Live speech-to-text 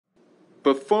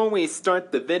Before we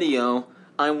start the video,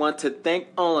 I want to thank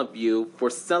all of you for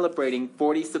celebrating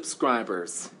 40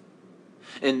 subscribers.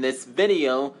 In this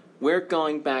video, we're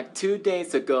going back 2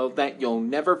 days ago that you'll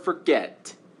never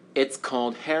forget. It's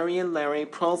called Harry and Larry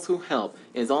Pros Who Help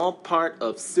is all part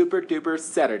of Super Duper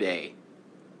Saturday.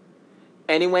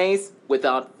 Anyways,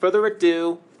 without further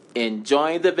ado,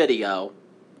 enjoy the video.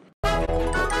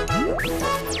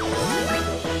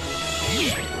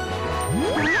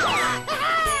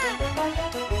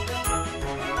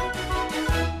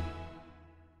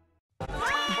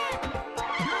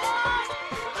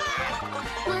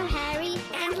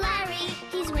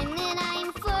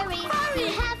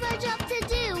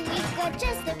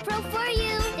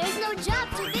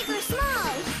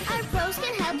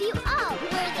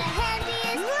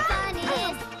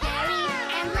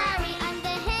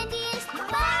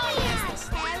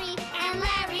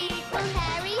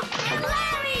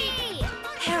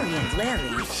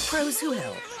 Larry, Pros Who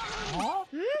Help. Huh?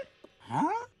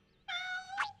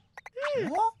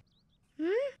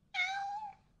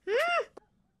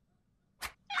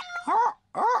 Huh?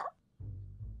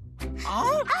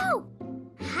 Oh!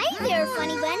 Hi there,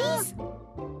 funny bunnies!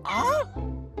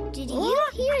 Did you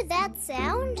hear that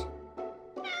sound?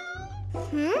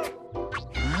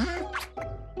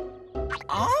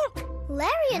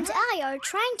 Larry and I are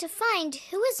trying to find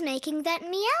who is making that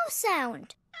meow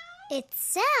sound. It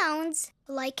sounds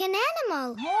like an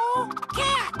animal.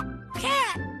 Cat!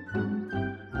 Cat!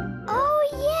 Oh,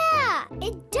 yeah!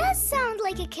 It does sound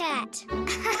like a cat.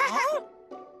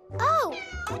 Oh!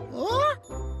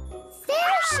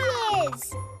 There she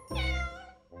is!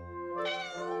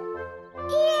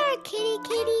 Here, kitty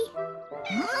kitty.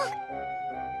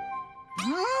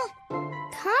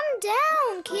 Come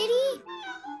down, kitty.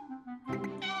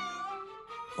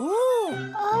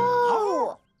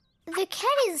 Oh! The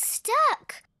cat is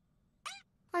stuck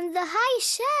on the high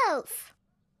shelf.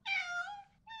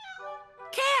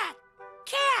 Cat!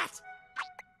 Cat!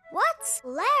 What's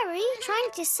Larry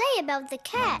trying to say about the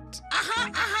cat?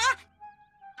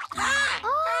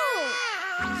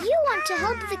 Oh! You want to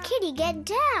help the kitty get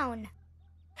down.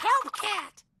 Help,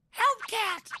 cat! Help,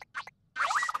 cat!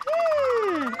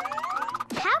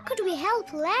 How could we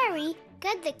help Larry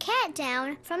get the cat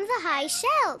down from the high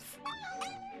shelf?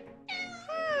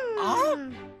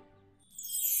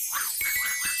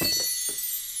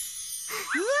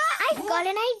 I've got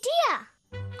an idea.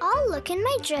 I'll look in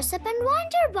my Dress Up and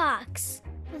Wonder box.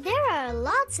 There are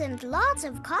lots and lots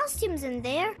of costumes in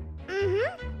there.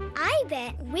 I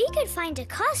bet we could find a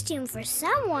costume for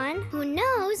someone who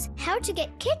knows how to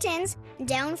get kittens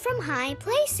down from high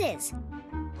places.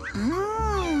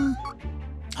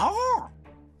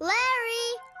 Larry,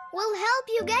 we'll help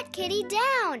you get Kitty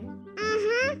down.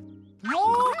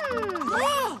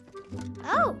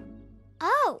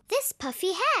 Oh, this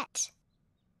puffy hat.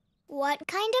 What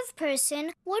kind of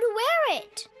person would wear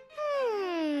it?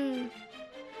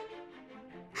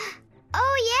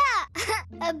 Oh, yeah,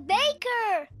 a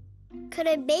baker. Could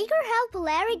a baker help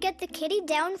Larry get the kitty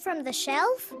down from the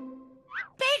shelf?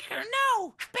 Baker,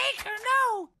 no! Baker,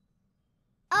 no!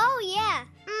 Oh, yeah,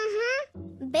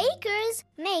 Bakers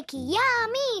make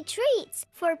yummy treats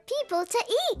for people to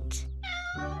eat.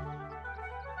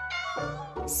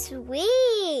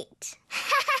 Sweet.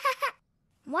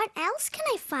 What else can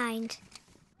I find?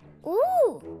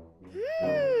 Ooh,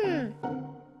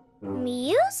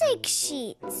 music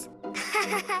sheets.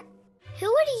 Who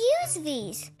would use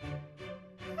these?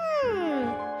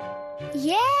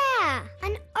 Yeah,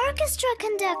 an orchestra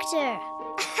conductor.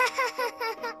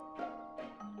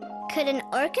 Could an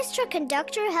orchestra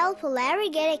conductor help Larry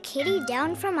get a kitty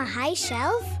down from a high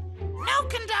shelf? No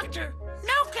conductor!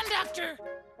 No conductor!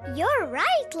 You're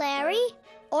right, Larry.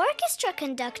 Orchestra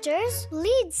conductors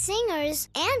lead singers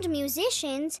and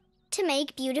musicians to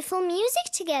make beautiful music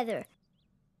together.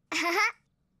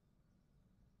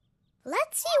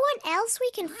 Let's see what else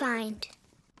we can find.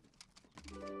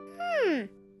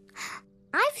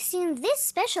 I've seen this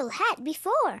special hat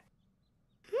before.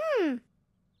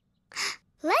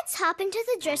 Let's hop into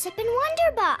the Dress Up and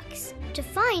Wonder box to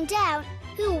find out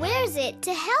who wears it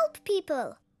to help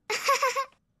people.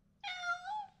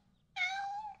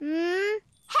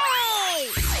 Hey!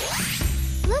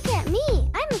 Look at me.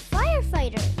 I'm a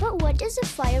firefighter. But what does a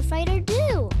firefighter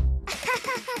do?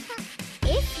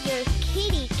 If your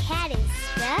kitty cat is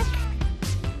stuck,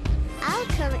 I'll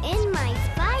come in my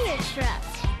fire truck.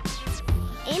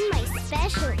 In my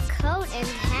special coat and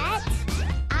hat,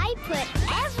 I put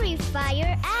every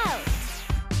fire out.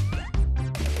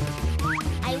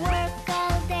 I work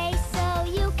all day so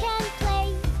you can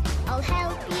play. I'll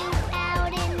help you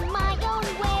out in my own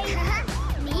way.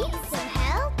 Need some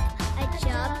help? A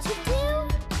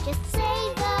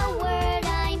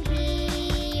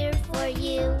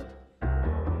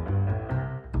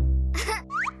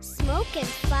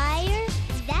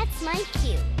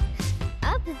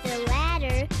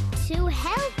to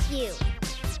help you.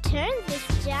 Turn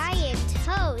this giant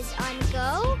hose on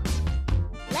go.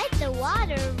 Let the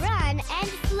water run and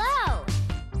flow.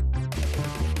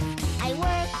 I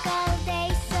work all day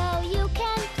so you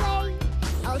can play.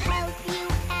 I'll help you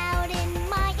out in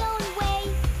my own way.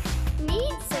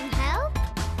 Need some help?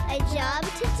 A job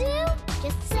to do?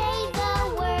 Just say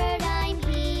the word, I'm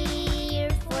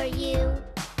here for you.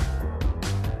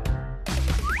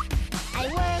 I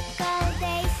work all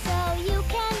day so you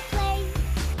can play.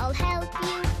 I'll help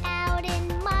you out in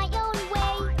my own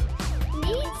way.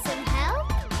 Need some help?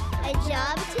 A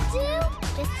job to do?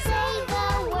 Just say the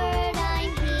word,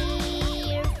 I'm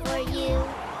here for you.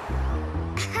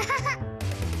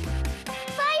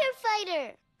 Firefighter!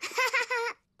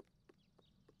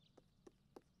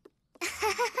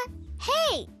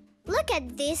 Hey, look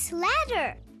at this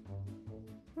ladder.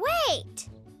 Wait,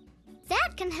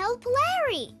 that can help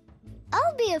Larry.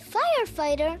 I'll be a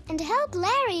firefighter and help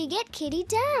Larry get Kitty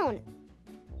down.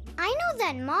 I know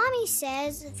that Mommy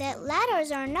says that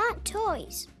ladders are not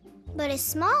toys, but a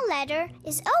small ladder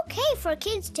is okay for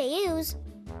kids to use.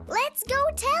 Let's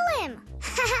go tell him.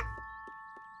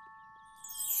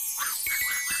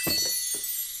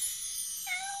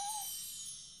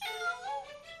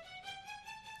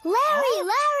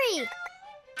 Larry!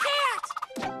 Cat!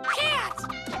 Cat!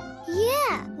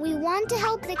 Yeah, we want to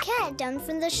help the cat down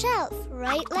from the shelf,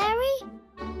 right, Larry?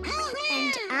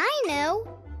 And I know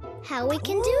how we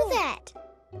can do that.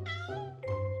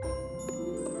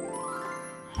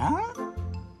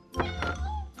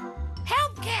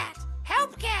 Help, Cat!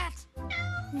 Help, Cat!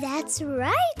 That's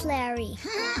right, Larry.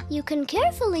 You can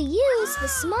carefully use the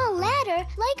small ladder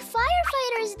like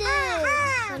firefighters do.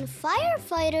 When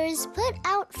firefighters put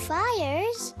out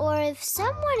fires, or if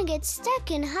someone gets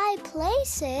stuck in high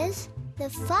places, the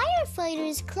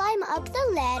firefighters climb up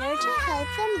the ladder to help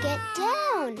them get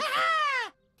down.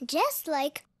 Just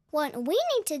like what we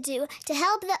need to do to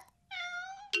help the...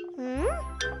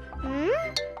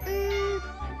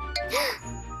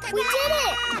 We did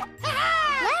it!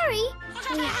 Larry,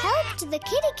 we helped the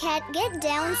kitty cat get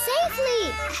down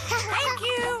safely. Thank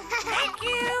you! Thank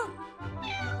you!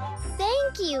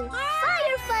 Thank you,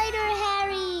 Firefighter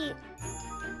Harry.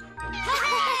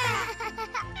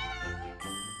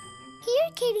 Here,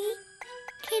 kitty.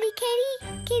 Kitty, kitty,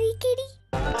 kitty, kitty.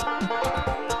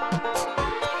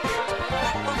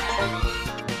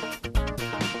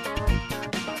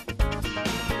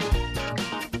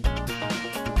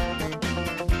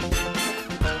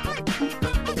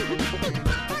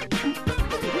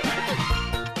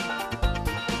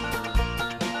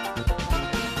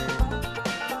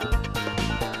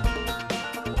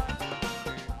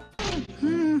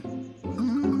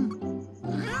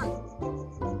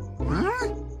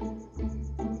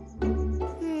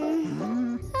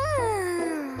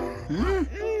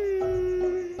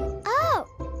 Oh,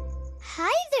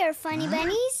 hi there, Funny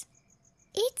Bunnies.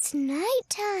 It's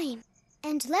nighttime,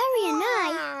 and Larry and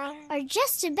I are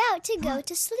just about to go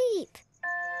to sleep.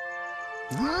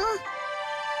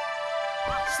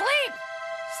 Sleep!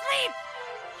 Sleep!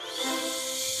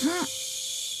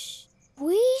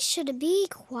 We should be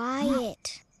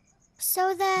quiet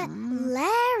so that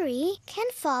Larry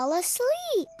can fall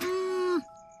asleep.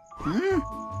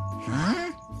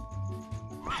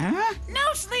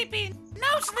 No sleepy!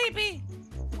 No sleepy!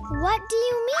 What do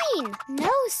you mean?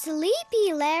 No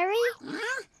sleepy, Larry? No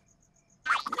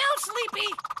sleepy!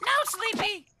 No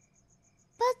sleepy!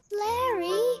 But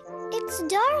Larry, it's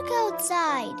dark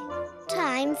outside.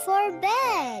 Time for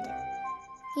bed.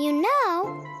 You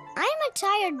know, I'm a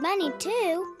tired bunny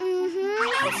too.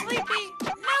 No sleepy!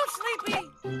 No sleepy!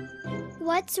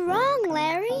 What's wrong,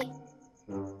 Larry?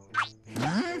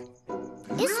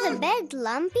 Is the bed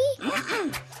lumpy?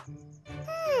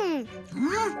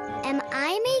 Am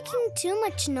I making too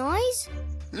much noise?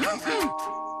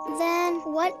 Then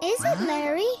what is it,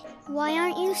 Larry? Why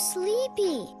aren't you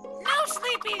sleepy? No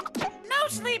sleepy! No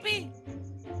sleepy!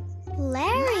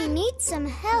 Larry needs some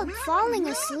help falling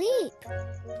asleep.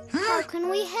 How can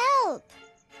we help?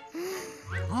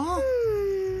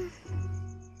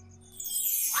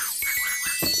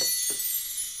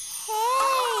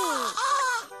 Hey!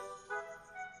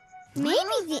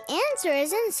 Maybe the answer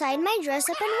is inside my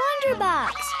dress-up and wonder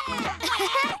box.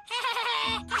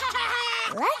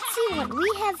 Let's see what we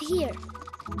have here.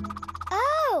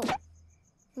 Oh,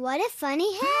 what a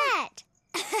funny hat.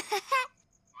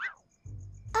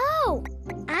 Oh,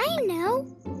 I know.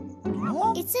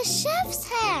 It's a chef's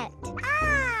hat.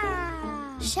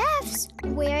 Chefs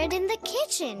wear it in the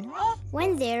kitchen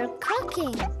when they're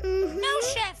cooking. No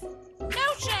chef!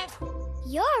 No chef!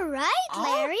 You're right,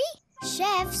 Larry.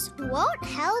 Chefs won't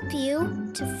help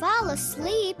you to fall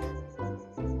asleep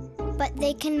but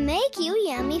they can make you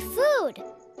yummy food.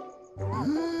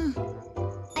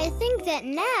 I think that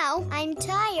now I'm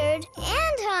tired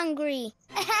and hungry.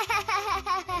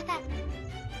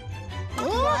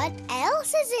 What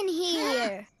else is in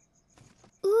here?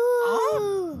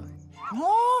 Ooh!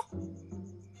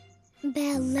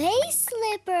 Ballet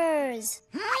slippers!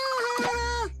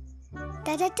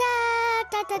 Da da da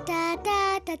da da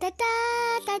da da da da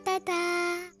da da da.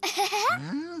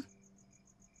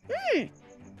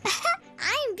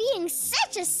 I'm being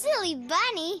such a silly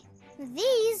bunny.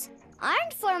 These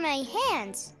aren't for my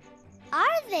hands,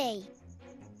 are they?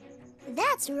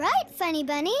 That's right, funny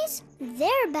bunnies.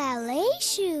 They're ballet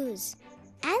shoes.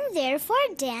 And they're for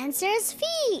dancers'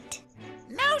 feet.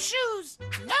 No shoes!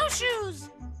 No shoes!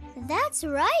 That's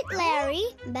right, Larry.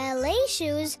 Ballet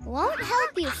shoes won't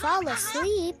help you fall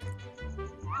asleep.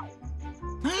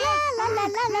 La la la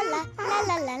la la la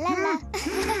la la la la.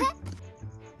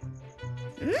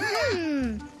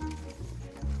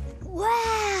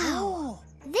 Wow!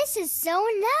 This is so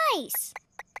nice.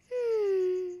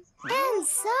 And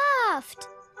soft.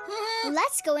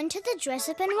 Let's go into the Dress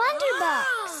Up and Wonder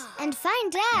box and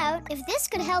find out if this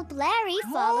could help Larry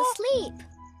fall asleep.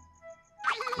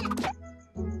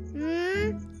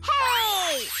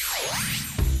 Hey!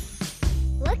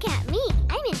 Look at me.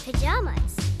 I'm in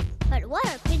pajamas. But what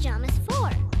are pajamas for?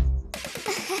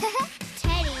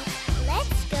 Teddy,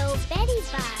 let's go Betty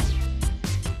bye.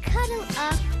 Cuddle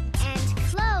up and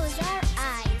close our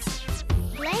eyes.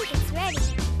 Blankets ready.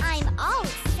 I'm all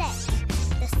set.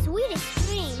 The sweetest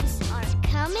dreams are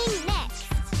coming next.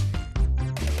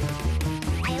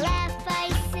 I laugh, I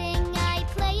sing, I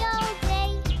play all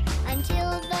day until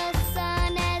the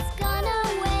sun has gone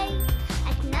away.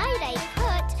 At night I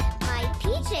put my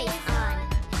PJs on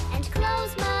and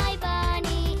close my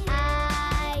bunny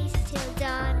eyes till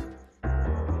dawn.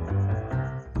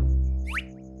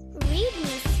 Read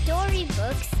me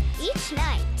storybooks each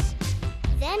night.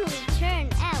 Then we turn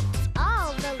out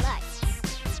all the lights.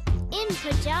 In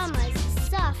pajamas,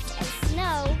 soft as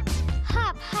snow,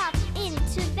 hop, hop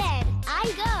into bed I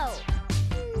go.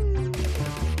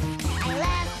 I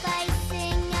laugh, I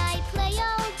sing, I play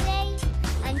all day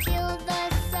until the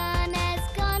sun has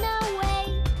gone away.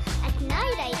 At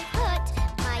night I put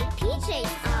my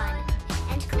PJs on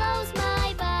and close my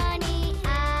bunny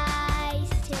eyes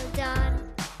till dawn.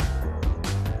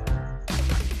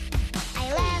 I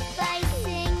laugh, I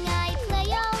sing, I play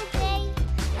all day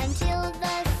until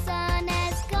the sun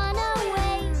has gone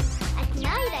away. At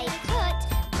night I put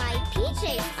my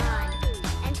PJs on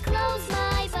and close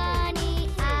my bunny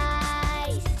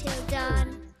eyes till dawn.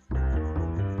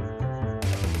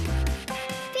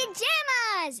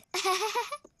 Pajamas!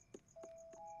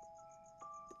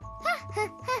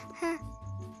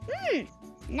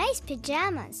 Nice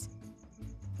pajamas.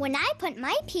 When I put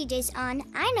my PJs on,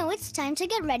 I know it's time to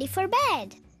get ready for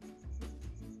bed.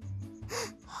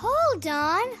 Hold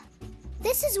on.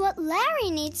 This is what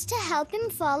Larry needs to help him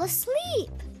fall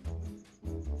asleep.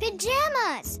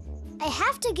 Pajamas. I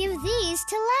have to give these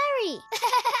to Larry.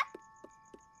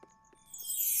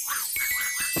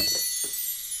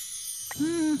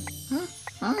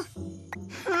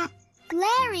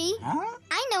 Larry,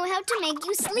 I know how to make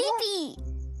you sleepy.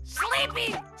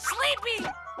 Sleepy! Sleepy!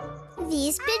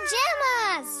 These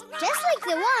pajamas, just like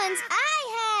the ones I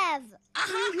have.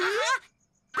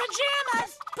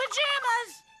 Pajamas!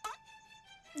 Pajamas!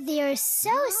 They're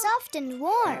so soft and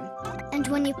warm, and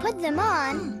when you put them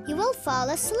on, you will fall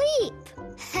asleep.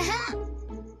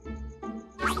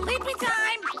 Sleepy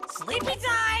time! Sleepy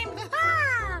time!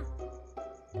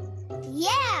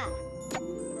 Yeah!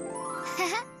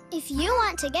 If you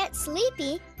want to get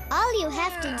sleepy, all you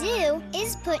have to do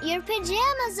is put your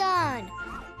pajamas on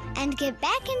and get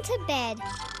back into bed.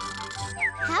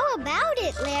 How about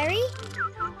it, Larry?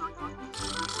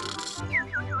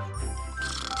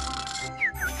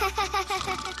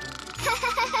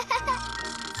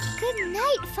 Good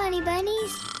night, funny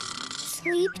bunnies.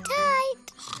 Sleep tight.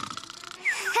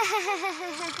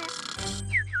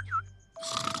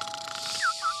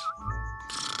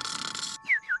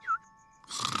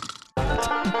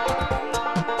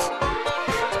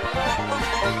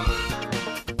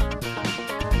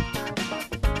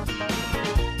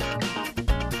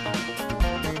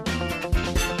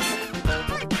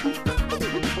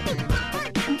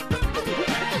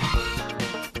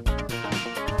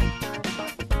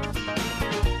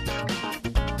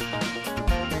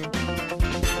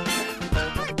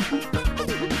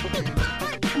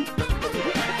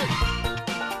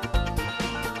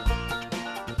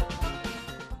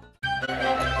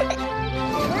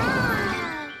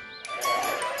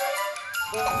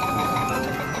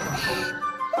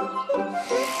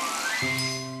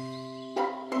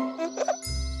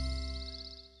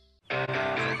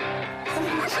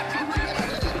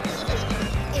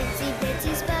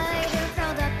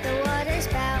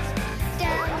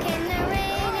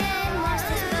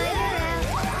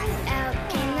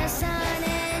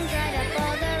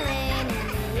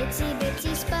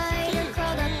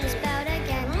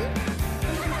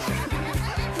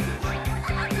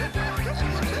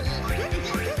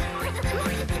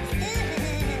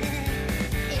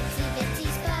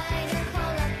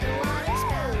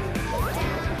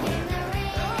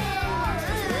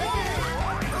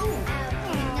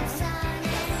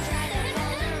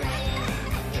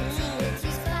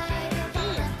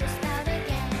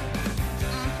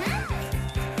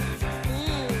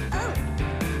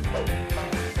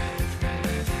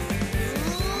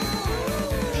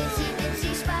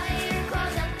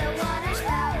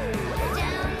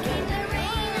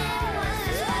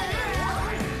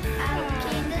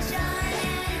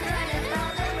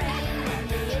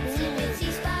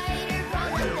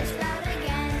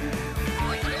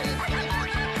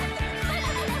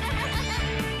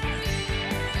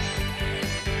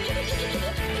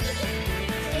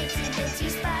 bitsy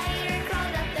spider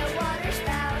crawled up the water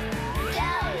spout.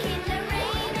 Down came the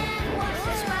rain and washed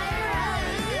the spider out.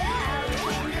 Out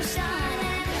came the sun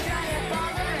and dried up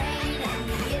all the rain. And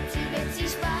the itsy bitsy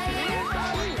spider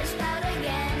crawled up the spout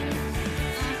again.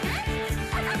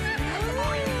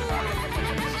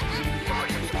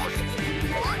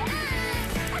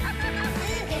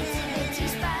 Itsy bitsy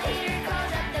spider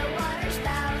crawled up the water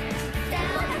spout.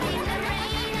 Down came the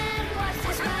rain and washed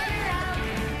the spider out.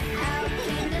 Out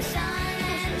came the sun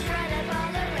and dried up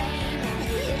all the rain. And the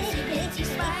itsy bitsy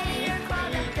spider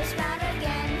crawled up the spout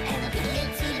again. And the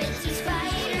itsy bitsy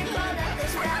spider crawled up the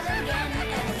spout again.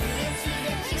 And the itsy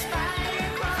bitsy spider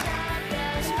crawled up the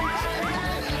spout again.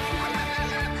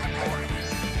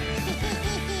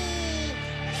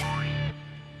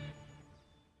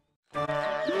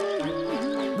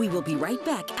 We will be right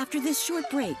back after this short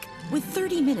break with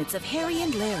 30 minutes of Harry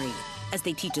and Larry as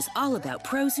they teach us all about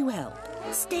pros who help.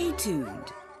 Stay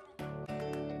tuned.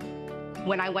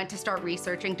 When I went to start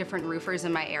researching different roofers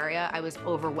in my area, I was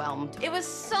overwhelmed. It was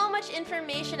so much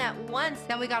information at once.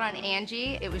 Then we got on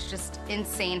Angie. It was just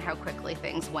insane how quickly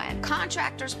things went.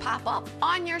 Contractors pop up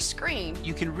on your screen.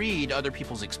 You can read other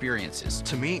people's experiences.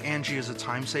 To me, Angie is a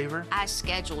time saver. I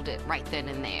scheduled it right then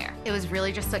and there. It was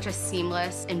really just such a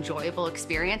seamless, enjoyable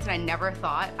experience, and I never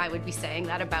thought I would be saying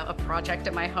that about a project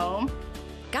at my home.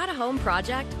 Got a home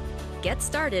project? Get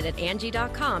started at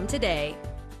Angie.com today.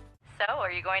 So,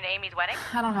 are you going to Amy's wedding?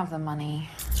 I don't have the money.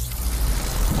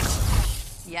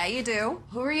 Yeah, you do.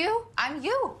 Who are you? I'm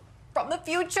you, from the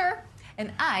future.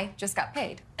 And I just got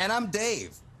paid. And I'm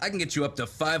Dave. I can get you up to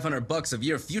 $500 of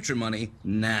your future money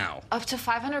now. Up to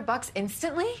 $500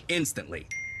 instantly? Instantly.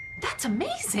 That's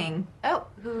amazing. Oh,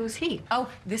 who's he? Oh,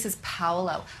 this is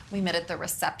Paolo. We met at the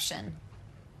reception.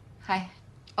 Hi.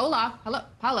 Hola. Hello.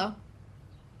 Paolo.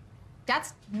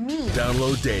 That's me.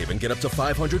 Download Dave and get up to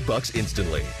 $500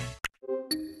 instantly.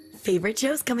 Favorite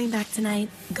shows coming back tonight?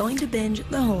 Going to binge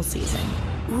the whole season.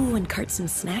 Ooh, and cart some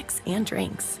snacks and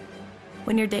drinks.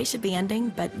 When your day should be ending,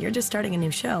 but you're just starting a new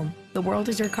show, the world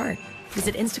is your cart.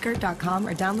 Visit Instacart.com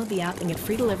or download the app and get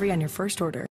free delivery on your first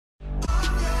order.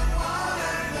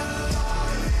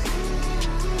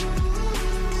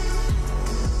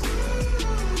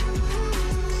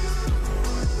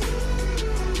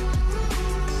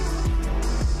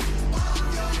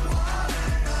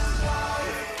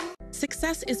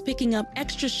 Success is picking up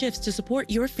extra shifts to support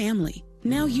your family.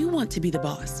 Now you want to be the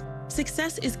boss.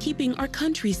 Success is keeping our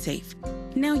country safe.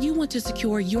 Now you want to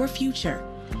secure your future.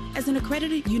 As an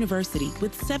accredited university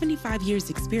with 75 years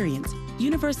experience,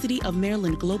 University of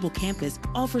Maryland Global Campus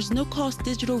offers no-cost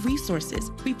digital resources,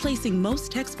 replacing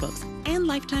most textbooks and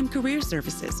lifetime career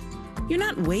services. You're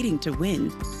not waiting to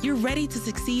win. You're ready to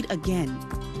succeed again.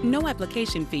 No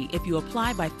application fee if you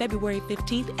apply by February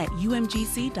 15th at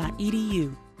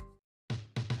umgc.edu.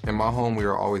 In my home, we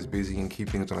are always busy and keep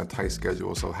things on a tight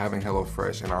schedule, so having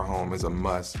HelloFresh in our home is a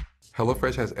must.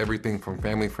 HelloFresh has everything from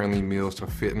family-friendly meals to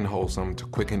fit and wholesome to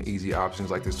quick and easy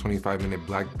options like this 25-minute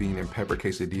black bean and pepper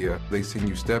quesadilla. They send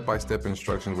you step-by-step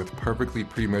instructions with perfectly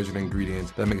pre-measured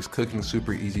ingredients that makes cooking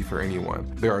super easy for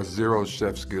anyone. There are zero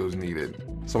chef skills needed.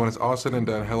 So when it's all said and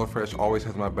done, HelloFresh always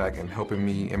has my back in helping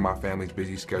me and my family's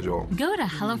busy schedule. Go to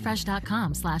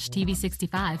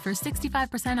HelloFresh.com/TV65 for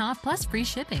 65% off plus free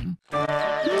shipping.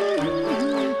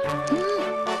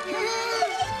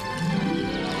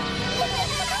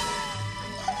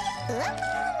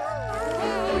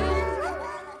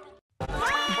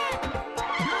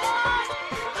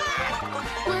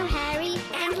 We're Harry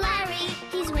and Larry.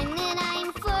 He's winning,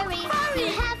 I'm furry. We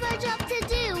have our job to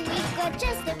do. We've got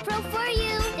just the pro for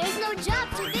you. There's no job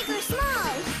too big or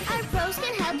small. Our pros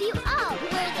can help you all.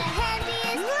 We're the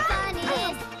handiest,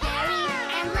 funniest. Harry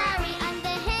and Larry. I'm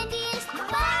the handiest,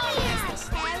 funniest.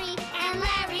 Harry and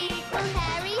Larry. Oh,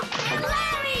 Harry and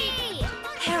Larry.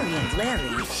 Harry and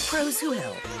Larry, pros who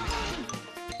help.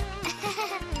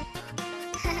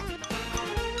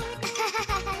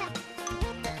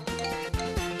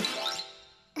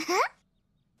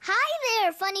 Hi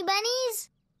there, funny bunnies.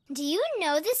 Do you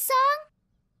know this song?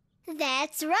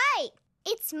 That's right.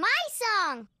 It's my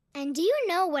song. And do you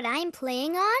know what I'm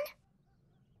playing on?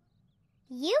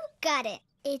 You got it.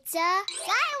 It's a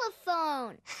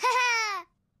xylophone.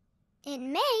 It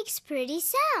makes pretty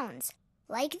sounds,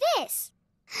 like this.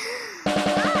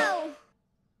 Oh!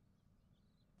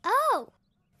 Oh,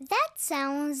 that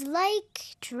sounds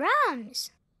like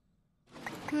drums.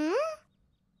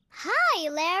 Hi,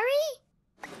 Larry.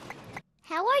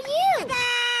 How are you?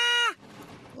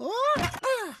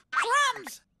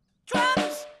 Drums!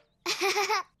 Drums!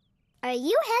 Are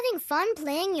you having fun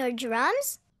playing your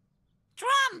drums?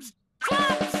 Drums!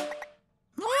 Drums!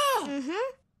 Mm-hmm.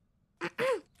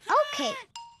 Okay.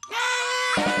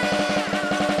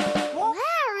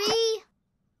 Larry!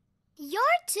 You're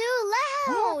too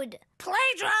loud! Play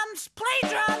drums! Play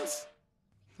drums!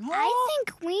 I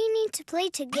think we need to play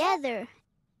together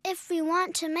if we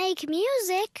want to make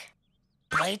music.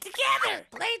 Play together!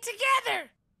 Play together!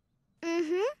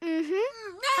 Okay.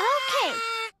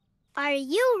 Are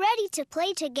you ready to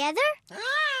play together?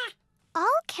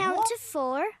 I'll count to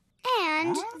 4,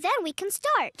 and then we can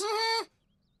start.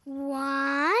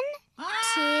 1,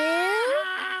 2,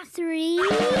 3.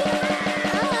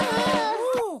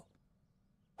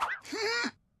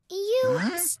 You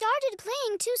started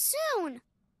playing too soon.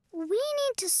 We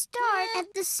need to start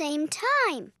at the same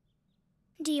time.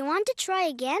 Do you want to try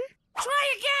again?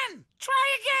 Try again!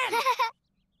 Try again!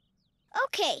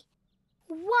 Okay.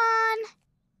 1,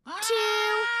 2,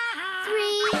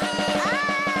 3.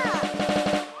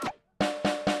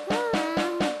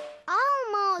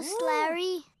 Almost,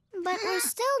 Larry. But we're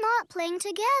still not playing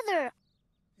together.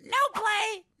 No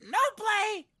play! No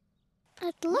play!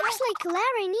 It looks like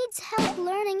Larry needs help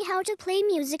learning how to play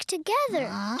music together.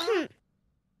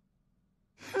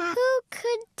 Who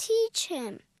could teach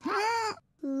him?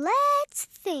 Let's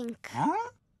think.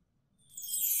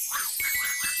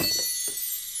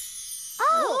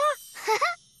 Oh!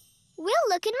 We'll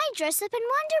look in my Dress Up and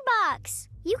Wonder box.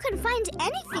 You can find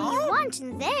anything you want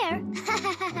in there.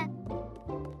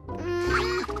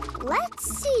 Let's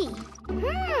see.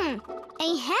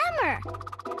 A hammer.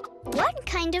 What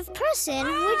kind of person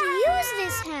would use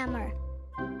this hammer?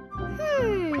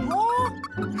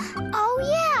 Oh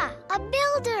yeah, a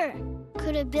builder.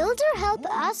 Could a builder help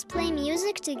us play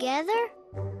music together?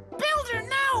 Builder,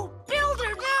 no!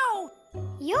 Builder, no!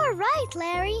 You're right,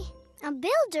 Larry. A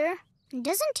builder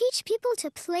doesn't teach people to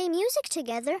play music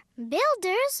together.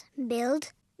 Builders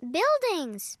build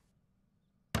buildings.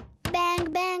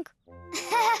 Bang, bang.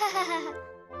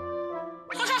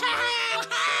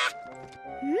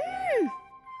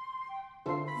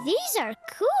 These are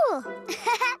cool.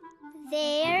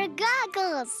 They're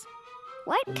goggles.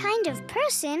 What kind of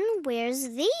person wears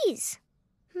these?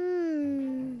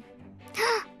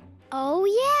 Oh,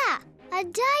 yeah, a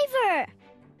diver.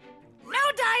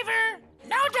 No diver!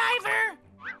 No diver!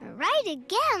 Right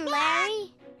again,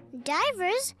 Larry.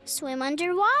 Divers swim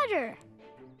underwater.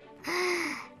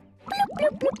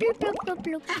 Bloop, bloop, bloop, bloop, bloop, bloop,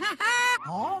 bloop.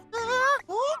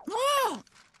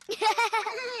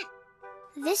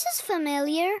 This is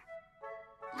familiar.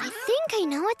 I think I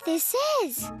know what this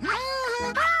is.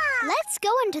 Let's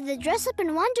go into the Dress Up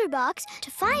and Wonder box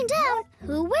to find out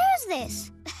who wears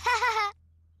this.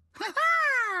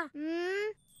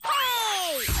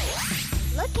 Hey!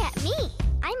 Look at me.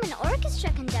 I'm an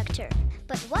orchestra conductor.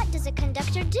 But what does a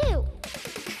conductor do?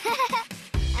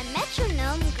 A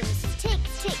metronome goes tick,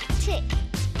 tick, tick.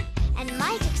 And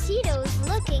my tuxedo's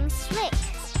looking slick.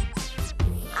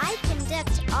 I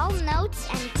conduct all notes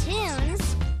and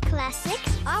tunes. Classic,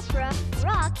 opera,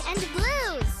 rock, and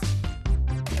blues.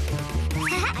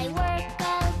 I work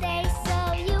all day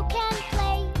so you can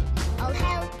play. I'll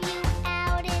help you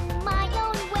out in my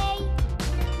own way.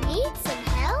 Need some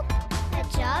help? A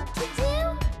job to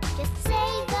do? Just say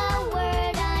the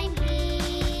word, I'm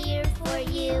here for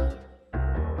you.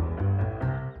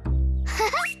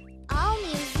 All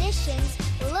musicians,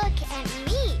 look at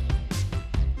me.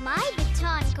 My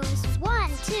baton goes 1,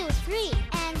 2, 3,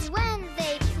 and when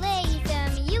they play the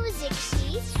music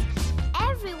sheets,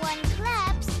 everyone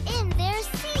claps in their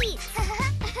seats.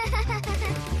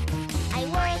 I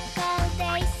work all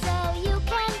day so you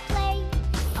can play.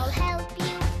 I'll help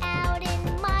you out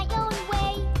in my own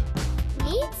way.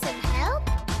 Need some help?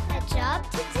 A job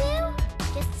to do?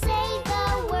 Just say the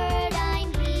word,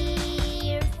 I'm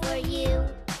here for you.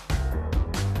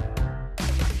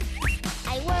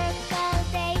 I work all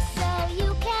day so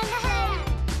you can play.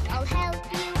 I'll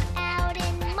help you out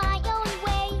in my own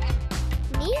way.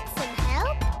 Need some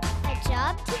help? A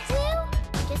job to do?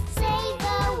 Just say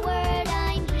the word,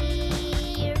 I'm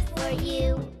here for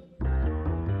you.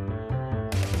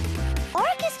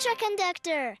 Orchestra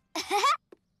conductor!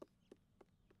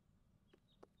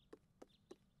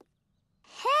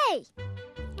 Hey!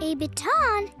 A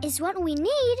baton is what we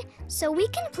need so we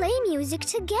can play music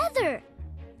together.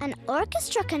 An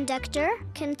orchestra conductor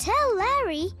can tell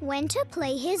Larry when to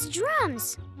play his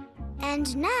drums.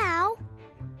 And now,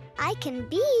 I can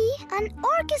be an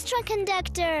orchestra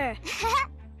conductor.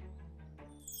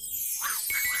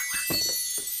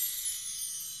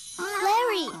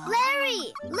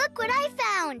 Larry, look what I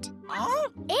found. Oh?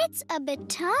 It's a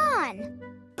baton.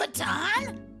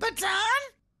 Baton? Baton?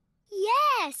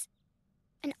 Yes.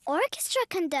 An orchestra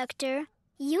conductor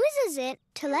uses it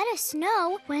to let us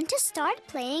know when to start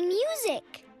playing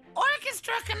music.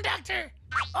 Orchestra conductor!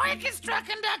 Orchestra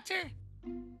conductor!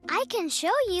 I can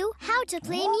show you how to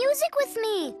play music with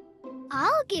me.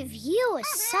 I'll give you a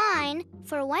sign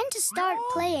for when to start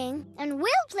playing, and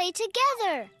we'll play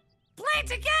together. Play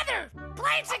together!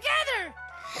 Play together!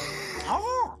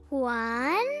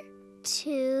 1,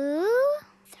 2,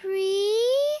 3,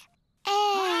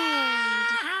 and...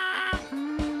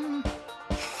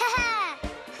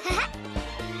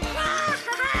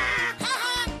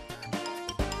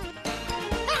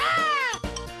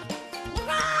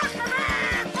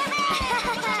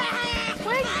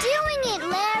 We're doing it,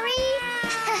 Larry!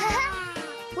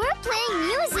 We're playing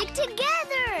music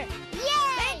together!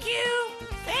 Yay! Thank you!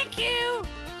 Thank you!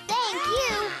 Thank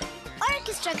you,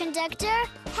 orchestra conductor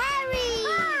Harry!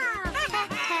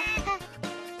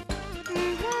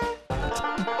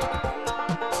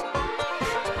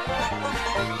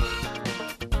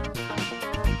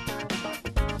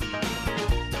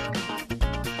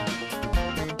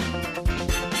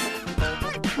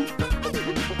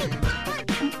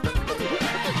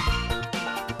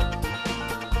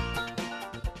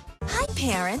 Hi,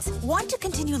 parents. Want to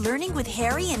continue learning with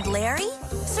Harry and Larry?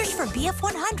 Search for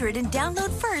BF100 and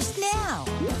download first now.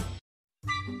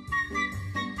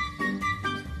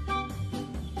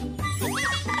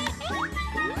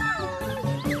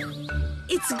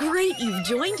 It's great you've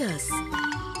joined us. The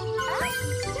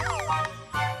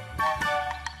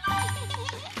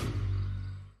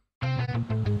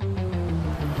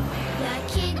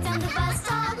kids on the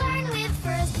bus all learn with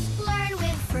first. Learn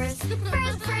with first.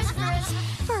 First.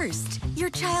 First, your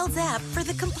child's app for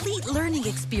the complete learning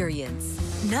experience.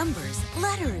 Numbers,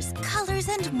 letters, colors,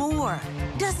 and more.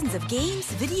 Dozens of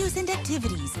games, videos, and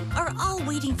activities are all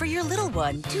waiting for your little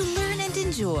one to learn and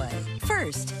enjoy.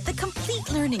 First, the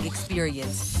complete learning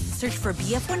experience. Search for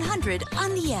BF100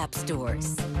 on the app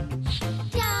stores.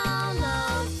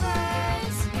 Download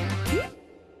first.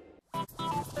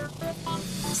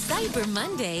 Cyber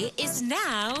Monday is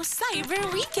now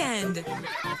Cyber Weekend.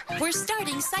 We're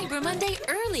starting Cyber Monday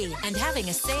early and having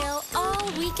a sale all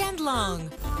weekend long.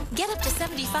 Get up to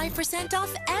 75%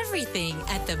 off everything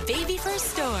at the Baby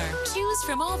First store. Choose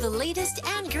from all the latest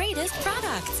and greatest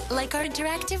products, like our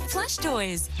interactive plush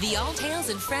toys, the All Tales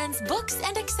and Friends books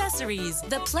and accessories,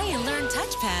 the Play and Learn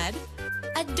touchpad,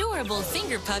 adorable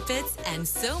finger puppets, and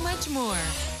so much more.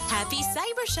 Happy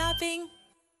cyber shopping!